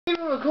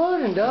even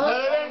recording, dog.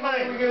 No, that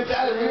might be good.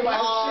 That is my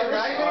shit,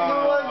 right?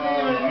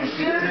 You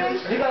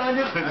serious? You got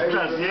under.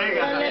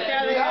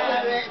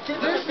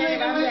 This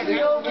nigga missed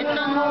the opening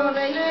of all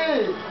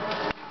shit.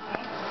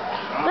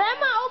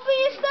 Grandma, open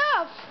your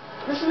stuff.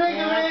 This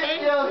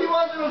nigga, yo, he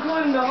wasn't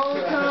recording the whole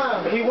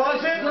time. He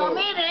wasn't?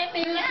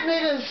 This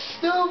nigga's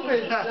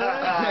stupid, son.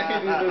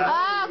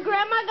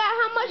 Grandma got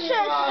how much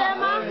shirts,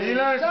 Grandma? He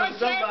learned from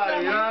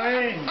somebody, you know what I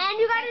mean? And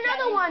you got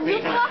another one.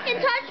 You fucking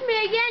touch me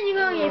again, you're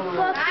gonna get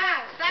fucked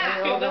up.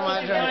 Open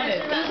my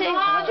jacket. What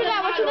you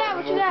got? What you got?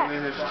 What you got?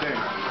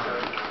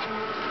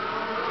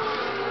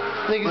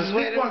 Niggas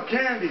Let's on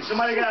candy.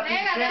 Somebody got a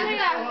piece of candy.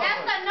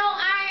 That's the no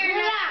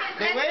iron.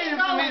 They waiting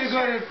for me to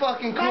go to the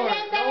fucking court.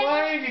 Don't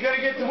worry, you gotta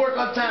get to work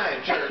on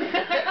time, sure.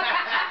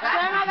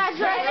 Grandma got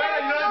shirts.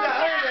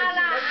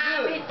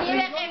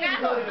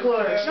 Go to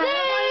court.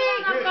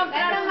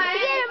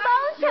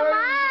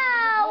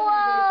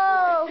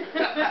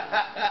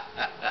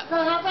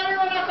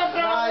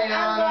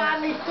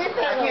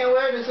 I can't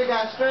wear this, it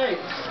got straight.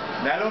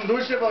 Dale un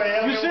dulce para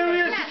allá. You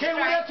serious? You can't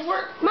wear that to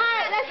work? Ma,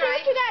 let's see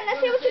what you got.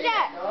 Let's see what you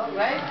got.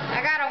 I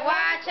got a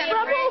watch and a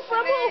From who?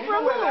 From who?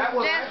 From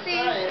who? Jesse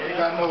and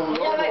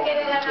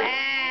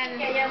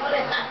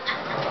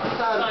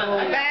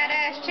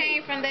badass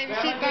chain from David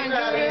Chico and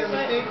Julius.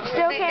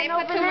 Still They can't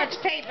put open too it? much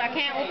tape. I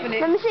can't open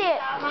it. Let me see it.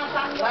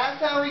 Last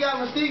time we got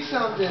Mystique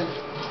something.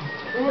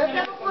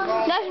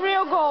 That's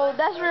real gold.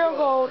 That's real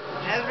gold.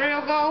 That's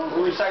real gold.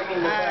 We're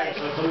recycling the bag,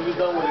 so when we're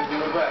done with it,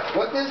 give it back.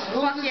 What this? Who's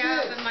Fuck this? you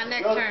up in my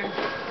next term.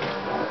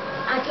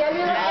 I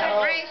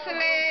A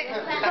bracelet.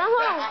 From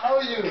who?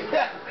 owe you.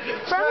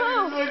 From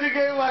who? What you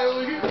gave my owe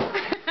you? From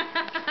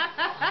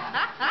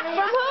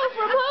who?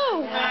 From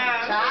who?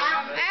 Alex.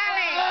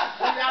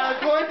 You gotta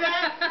record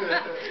that?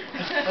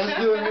 Let's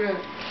do it again.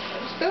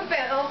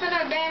 Stupid. Open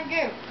a damn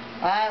gift.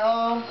 I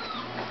owe.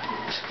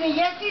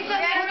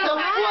 What the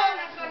fuck?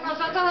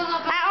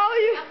 I owe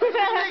you.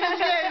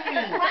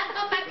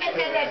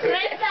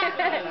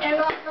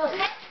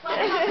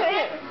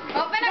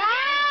 Open a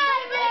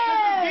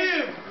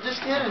Diamond! Just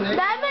kidding, nigga.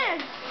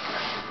 Diamond!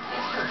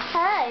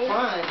 Hey.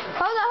 Fine.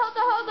 Hold on.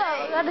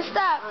 Gotta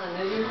stop. Fine,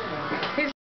 nigga.